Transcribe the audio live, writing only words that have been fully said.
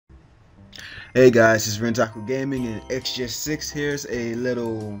Hey guys, it's Rentaku Gaming and XJes6. Here's a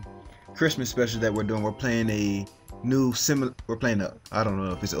little Christmas special that we're doing. We're playing a new we're playing I don't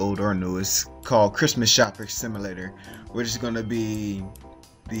know if it's old or new. It's called Christmas Shopper Simulator. We're just gonna be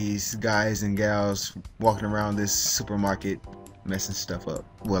these guys and gals walking around this supermarket messing stuff up.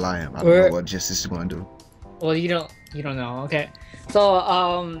 Well, I am. I don't know what Justice is gonna do. Well, you don't know. Okay.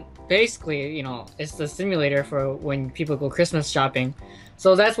 So, basically, it's the simulator for when people go Christmas shopping.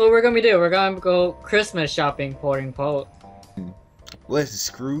 So that's what we're gonna do. We're gonna go Christmas shopping, quote unquote. What is it,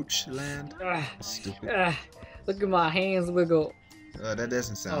 Scrooge land? Stupid. Look at my hands wiggle. That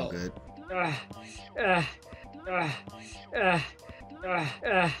doesn't sound good.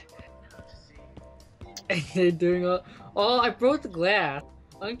 They're doing all. Oh, I broke the glass.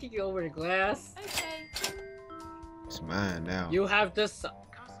 I'm kicking over the glass. Okay. It's mine now. You have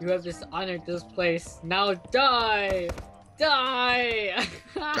dishonored this place. Now die! Die!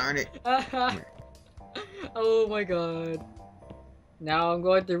 Darn it. Oh my god. Now I'm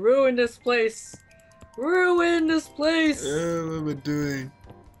going to ruin this place. Ruin this place! What am I doing?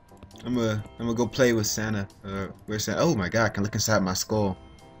 I'm gonna go play with Santa. Where's Santa? Oh my god, I can look inside my skull.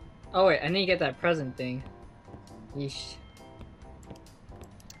 Oh wait, I need to get that present thing. Yeesh.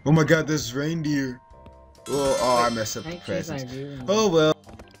 Oh my god, there's reindeer. Oh, I messed up the presents. Oh well.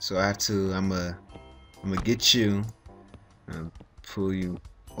 So I have to. I'm gonna get you. And pull you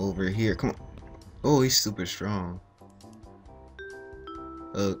over here. Come on. Oh, he's super strong.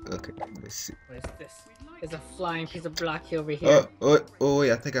 Oh, okay. Let's see. What is this? There's a flying piece of block over here. Oh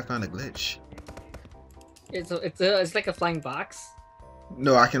wait, I think I found a glitch. It's like a flying box.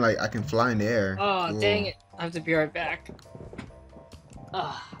 No, I can fly in the air. Oh, dang it. I have to be right back.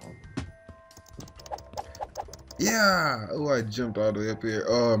 Yeah! Oh, I jumped all the way up here.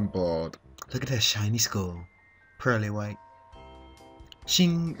 Oh, I'm bald. Look at that shiny skull. Pearly white.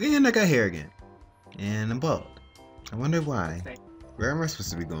 Shing! And I got hair again. And I'm bald. I wonder why. Where am I supposed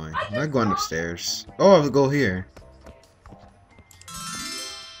to be going? I'm not going upstairs. Oh, I'll go here.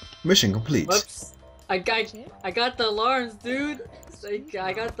 Mission complete. Whoops. I got the alarms, dude. I turned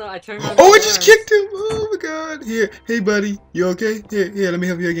on the Oh, I alarms. just kicked him! Oh my god. Here. Hey, buddy. You okay? Here, let me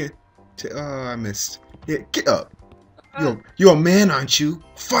help you again. Oh, I missed. Here, get up. You're a man, aren't you?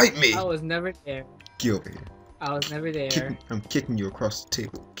 Fight me! I was never there. Get over here. I was never there. I'm kicking you across the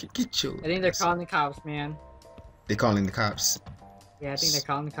table. Get your I think they're calling the cops, man. They're calling the cops. Yeah, I think they're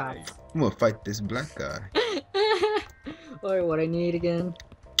calling the cops. I'm gonna fight this black guy. Alright, what I need again?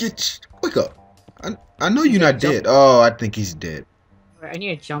 Wake up. I know you're not dead. Oh, I think he's dead. I need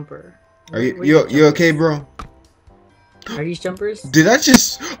a jumper. Are you okay, bro? Are these jumpers? Did I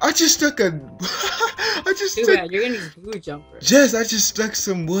just stuck a Too bad, you're gonna use blue jumpers. Jess, I just stuck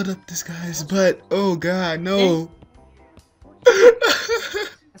some wood up this guy's butt. Oh god, no.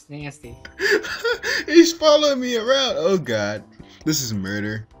 That's nasty. He's following me around. Oh god. This is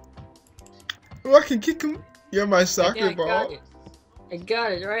murder. Oh, I can kick him. You're my soccer ball. I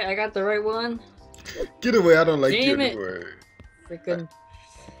got it, right? I got the right one. Get away, I don't like Damn getting it. away. Freaking.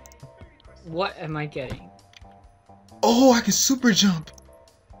 What am I getting? Oh, I can super jump.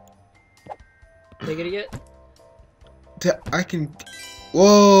 Did I get it yet? I can.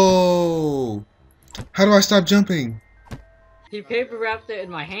 Whoa! How do I stop jumping? He paper wrapped it in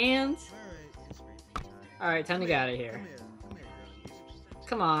my hands. Alright, time to get out of here.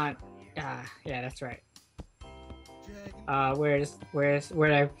 Come on. Yeah, that's right. Where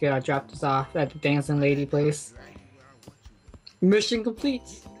did I drop this off? At the dancing lady place. Mission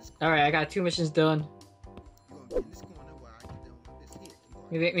complete. Alright, I got 2 missions done.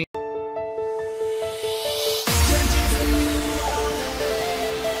 You make me.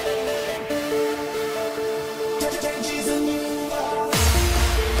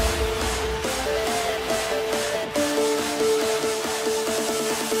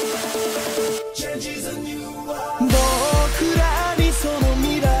 XJes6